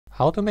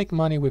How to make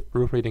money with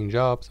proofreading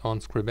jobs on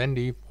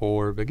Scribendi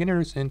for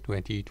beginners in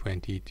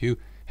 2022.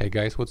 Hey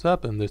guys, what's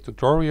up? In this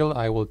tutorial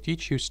I will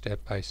teach you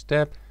step by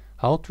step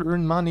how to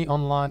earn money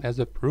online as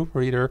a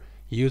proofreader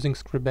using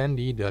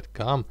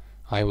Scribendi.com.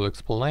 I will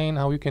explain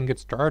how you can get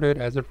started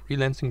as a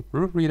freelancing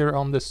proofreader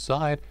on this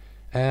site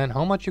and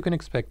how much you can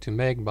expect to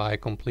make by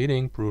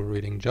completing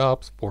proofreading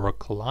jobs for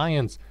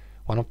clients.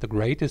 One of the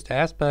greatest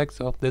aspects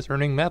of this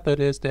earning method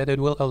is that it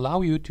will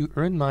allow you to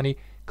earn money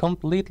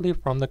completely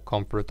from the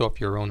comfort of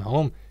your own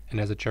home,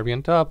 and as a cherry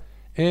on top,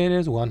 it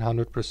is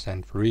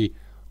 100% free.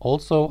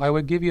 Also, I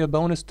will give you a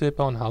bonus tip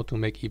on how to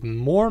make even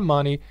more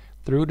money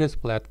through this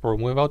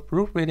platform without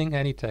proofreading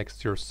any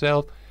text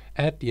yourself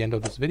at the end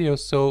of this video,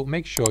 so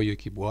make sure you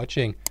keep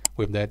watching.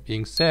 With that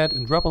being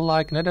said, drop a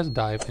like and let us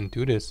dive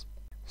into this.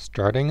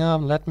 Starting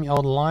off, let me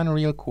outline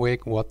real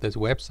quick what this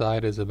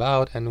website is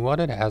about and what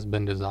it has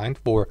been designed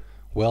for.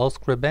 Well,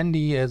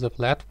 Scribendi is a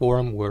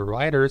platform where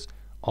writers,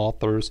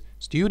 authors,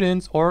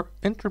 students, or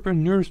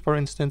entrepreneurs, for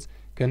instance,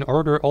 can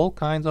order all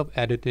kinds of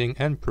editing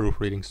and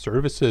proofreading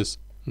services.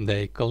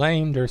 They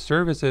claim their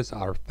services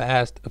are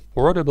fast,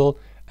 affordable,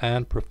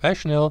 and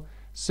professional.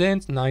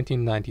 Since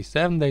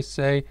 1997, they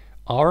say,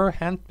 our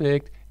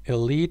handpicked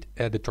elite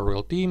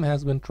editorial team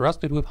has been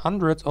trusted with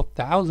hundreds of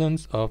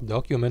thousands of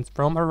documents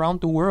from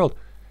around the world.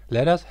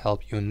 Let us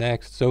help you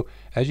next. So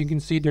as you can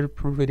see, their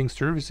proofreading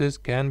services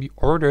can be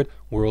ordered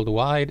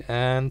worldwide,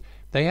 and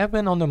they have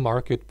been on the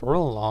market for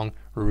a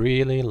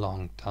really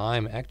long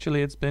time.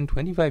 Actually, it's been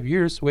 25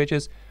 years, which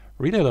is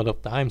really a lot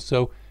of time.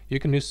 So you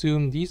can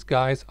assume these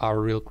guys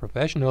are real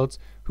professionals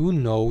who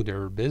know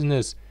their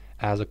business.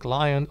 As a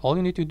client, all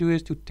you need to do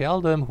is to tell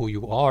them who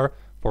you are.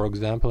 For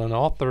example, an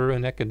author,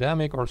 an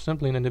academic, or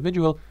simply an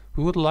individual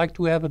who would like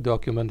to have a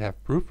document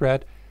have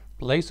proofread.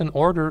 Place an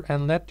order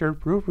and let their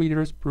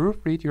proofreaders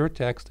proofread your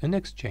text in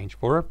exchange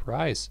for a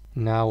price.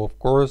 Now, of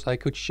course, I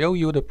could show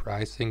you the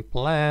pricing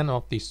plan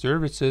of these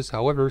services.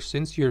 However,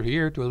 since you're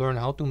here to learn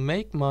how to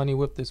make money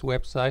with this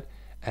website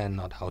and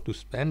not how to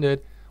spend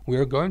it, we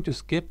are going to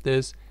skip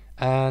this.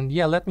 And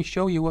yeah, let me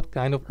show you what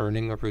kind of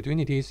earning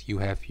opportunities you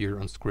have here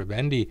on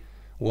Scribendi.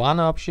 One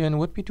option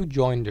would be to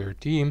join their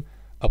team,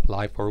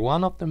 apply for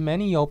one of the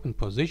many open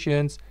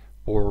positions,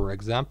 for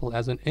example,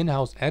 as an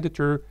in-house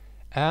editor,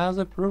 as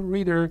a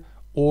proofreader,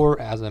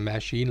 or as a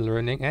machine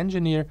learning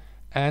engineer,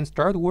 and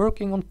start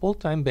working on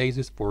full-time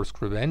basis for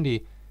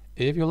Scribendi.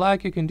 If you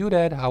like, you can do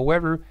that.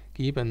 However,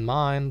 keep in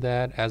mind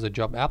that as a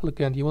job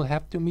applicant, you will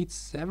have to meet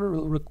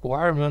several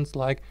requirements,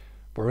 like,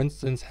 for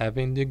instance,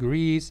 having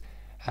degrees,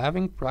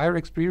 having prior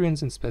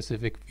experience in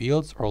specific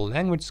fields, or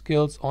language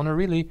skills on a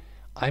really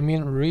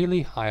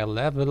high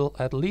level,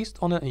 at least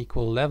on an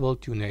equal level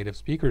to native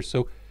speakers.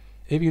 So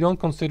if you don't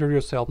consider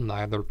yourself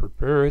neither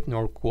prepared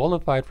nor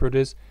qualified for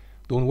this,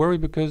 don't worry,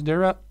 because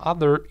there are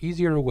other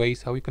easier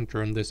ways how you can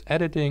turn this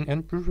editing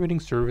and proofreading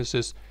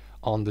services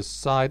on the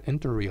side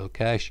into real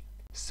cash.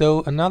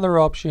 So another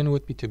option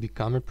would be to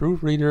become a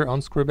proofreader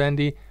on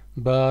Scribendi,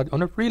 but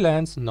on a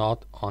freelance,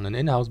 not on an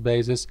in-house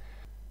basis.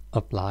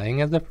 Applying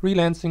as a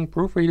freelancing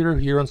proofreader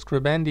here on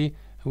Scribendi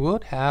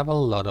would have a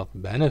lot of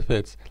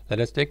benefits. Let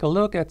us take a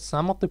look at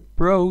some of the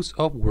pros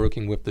of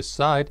working with the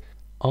site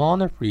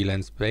on a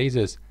freelance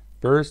basis.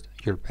 First,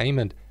 your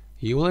payment.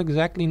 You will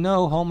exactly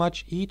know how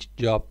much each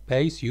job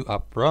pays you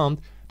up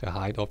front. The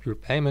height of your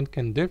payment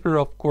can differ,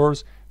 of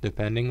course,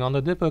 depending on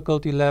the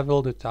difficulty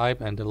level, the type,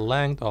 and the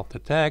length of the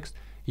text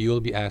you will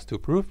be asked to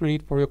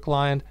proofread for your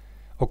client.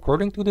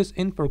 According to this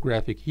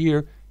infographic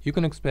here, you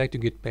can expect to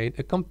get paid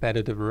a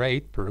competitive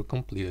rate per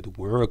completed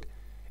work.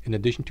 In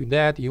addition to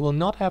that, you will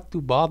not have to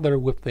bother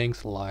with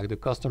things like the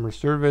customer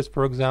service,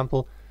 for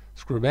example.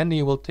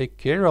 Scribendi will take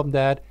care of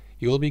that.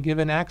 You will be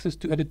given access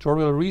to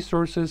editorial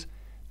resources,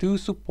 to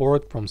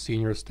support from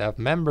senior staff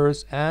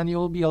members, and you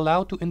will be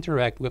allowed to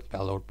interact with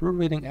fellow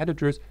proofreading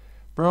editors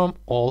from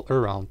all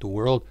around the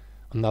world.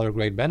 Another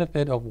great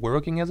benefit of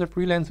working as a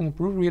freelancing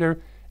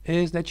proofreader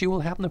is that you will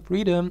have the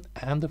freedom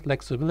and the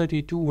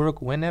flexibility to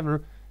work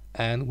whenever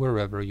and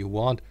wherever you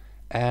want,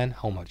 and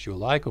how much you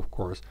like, of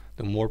course.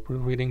 The more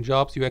proofreading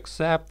jobs you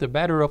accept, the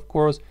better, of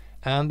course,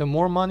 and the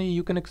more money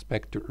you can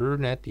expect to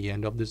earn at the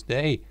end of this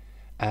day.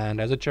 And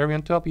as a cherry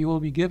on top, you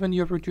will be given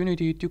the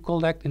opportunity to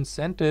collect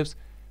incentives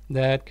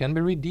that can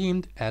be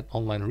redeemed at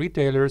online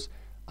retailers.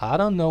 I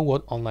don't know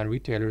what online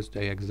retailers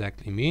they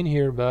exactly mean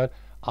here, but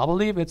I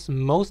believe it's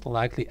most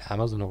likely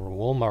Amazon or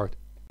Walmart.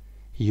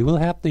 You will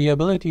have the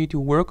ability to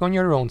work on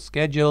your own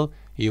schedule.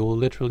 You will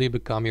literally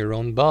become your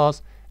own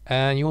boss,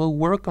 and you will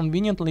work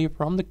conveniently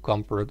from the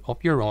comfort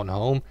of your own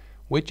home,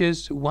 which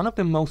is one of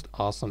the most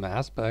awesome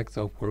aspects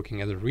of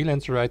working as a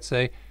freelancer, I'd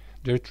say.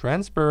 Their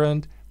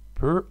transparent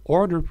per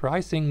order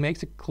pricing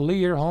makes it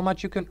clear how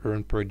much you can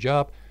earn per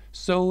job,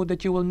 so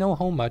that you will know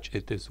how much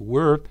it is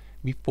worth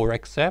before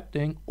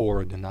accepting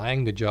or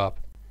denying the job.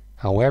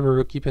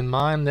 However, keep in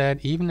mind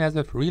that even as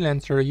a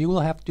freelancer, you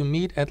will have to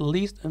meet at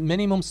least a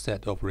minimum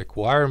set of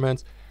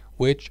requirements,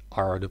 which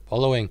are the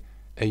following: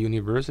 a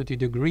university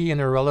degree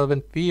in a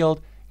relevant field,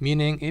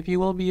 meaning if you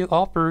will be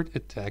offered a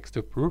text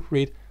to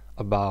proofread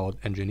about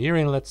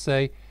engineering, let's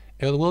say,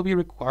 it will be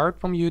required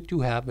from you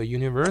to have a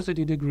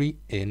university degree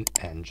in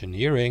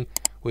engineering,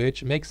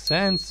 which makes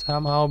sense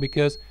somehow,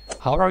 because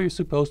how are you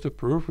supposed to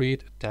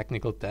proofread a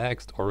technical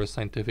text or a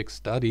scientific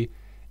study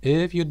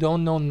if you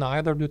don't know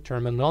neither the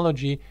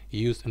terminology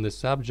used in the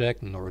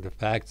subject nor the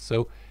facts?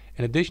 So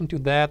in addition to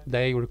that,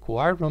 they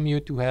require from you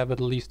to have at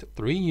least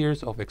 3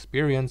 years of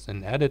experience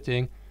in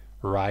editing,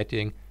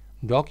 writing,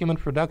 document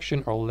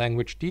production, or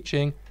language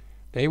teaching.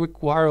 They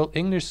require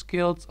English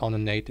skills on a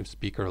native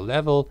speaker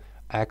level,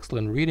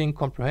 excellent reading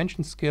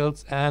comprehension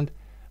skills, and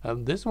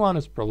this one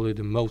is probably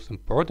the most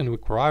important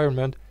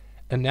requirement,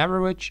 an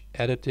average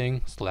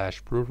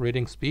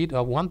editing/proofreading speed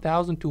of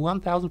 1000 to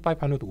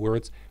 1500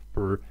 words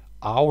per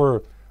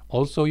hour.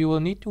 Also, you will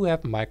need to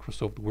have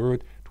Microsoft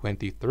Word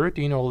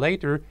 2013 or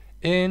later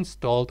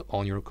installed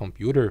on your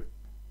computer.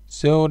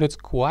 So that's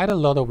quite a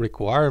lot of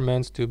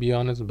requirements, to be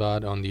honest,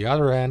 but on the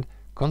other hand,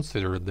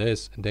 consider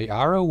this. They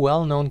are a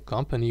well-known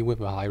company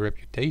with a high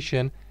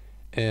reputation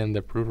in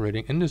the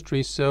proofreading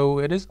industry, so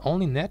it is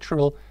only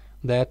natural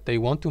that they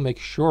want to make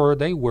sure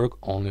they work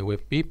only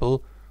with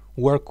people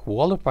who are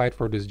qualified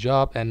for this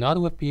job and not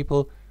with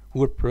people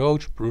who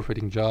approach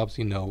proofreading jobs,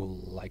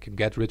 like a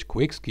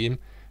get-rich-quick scheme.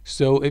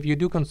 So if you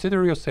do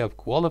consider yourself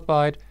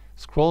qualified,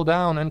 scroll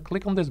down and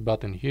click on this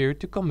button here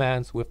to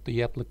commence with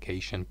the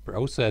application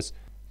process.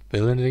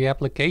 Fill in the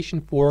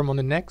application form on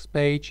the next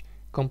page,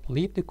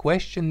 complete the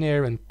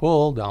questionnaire in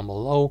full down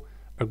below,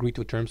 agree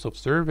to terms of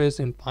service,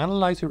 and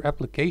finalize your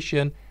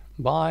application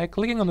by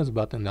clicking on this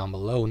button down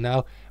below.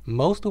 Now,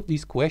 most of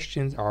these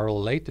questions are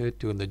related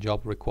to the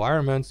job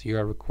requirements you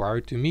are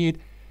required to meet.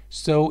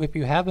 So if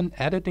you have an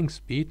editing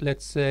speed,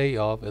 let's say,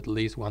 of at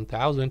least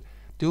 1000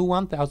 to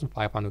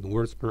 1500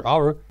 words per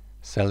hour,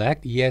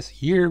 select yes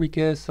here,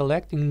 because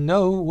selecting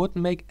no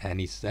wouldn't make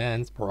any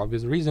sense for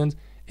obvious reasons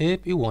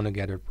if you want to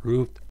get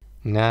approved.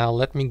 Now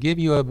let me give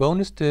you a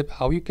bonus tip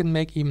how you can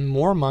make even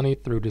more money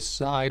through the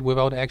site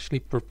without actually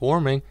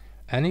performing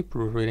any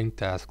proofreading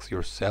tasks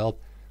yourself.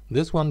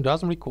 This one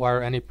doesn't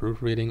require any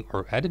proofreading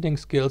or editing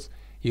skills.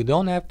 You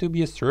don't have to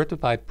be a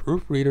certified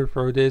proofreader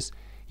for this.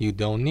 You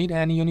don't need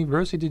any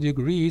university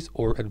degrees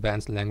or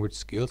advanced language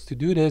skills to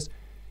do this.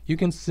 You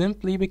can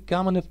simply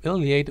become an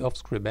affiliate of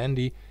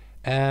Scribendi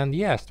and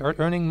start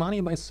earning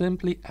money by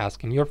simply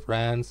asking your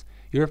friends,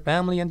 your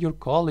family and your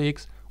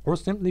colleagues, or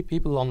simply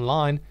people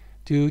online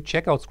to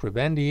check out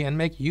Scribendi and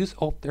make use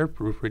of their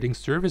proofreading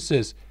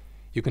services.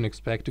 You can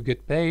expect to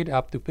get paid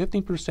up to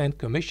 15%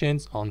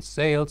 commissions on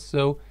sales,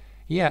 so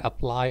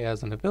apply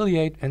as an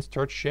affiliate and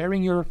start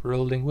sharing your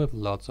referral link with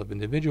lots of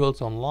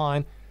individuals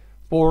online,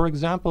 for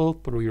example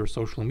through your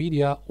social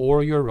media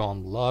or your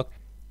own blog,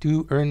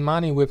 to earn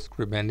money with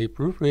Scribendi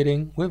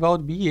proofreading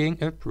without being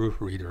a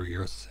proofreader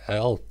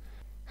yourself.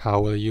 How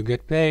will you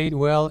get paid?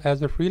 Well,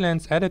 as a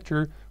freelance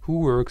editor who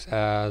works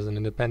as an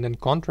independent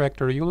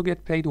contractor, you will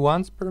get paid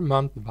once per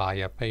month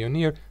via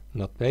Payoneer,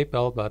 not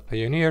PayPal, but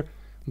Payoneer,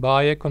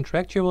 by a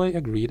contractually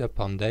agreed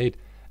upon date.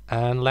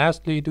 And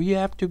lastly, do you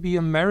have to be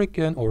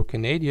American or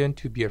Canadian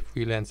to be a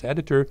freelance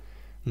editor?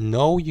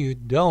 No, you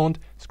don't.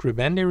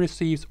 Scribendi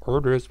receives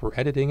orders for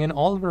editing in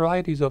all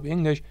varieties of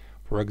English,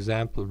 for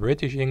example,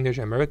 British English,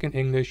 American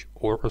English,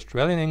 or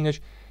Australian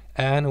English,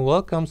 and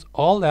welcomes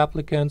all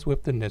applicants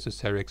with the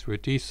necessary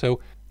expertise.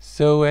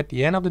 So at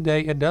the end of the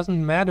day, it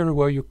doesn't matter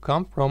where you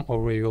come from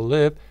or where you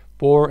live,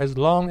 for as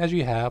long as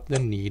you have the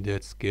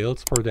needed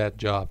skills for that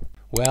job.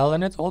 Well,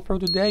 and that's all for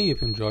today.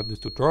 If you enjoyed this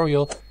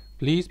tutorial,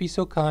 please be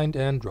so kind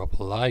and drop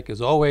a like.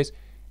 As always,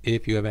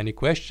 if you have any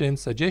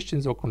questions,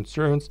 suggestions, or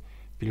concerns,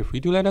 feel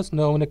free to let us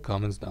know in the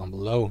comments down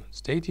below.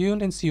 Stay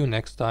tuned and see you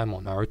next time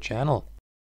on our channel.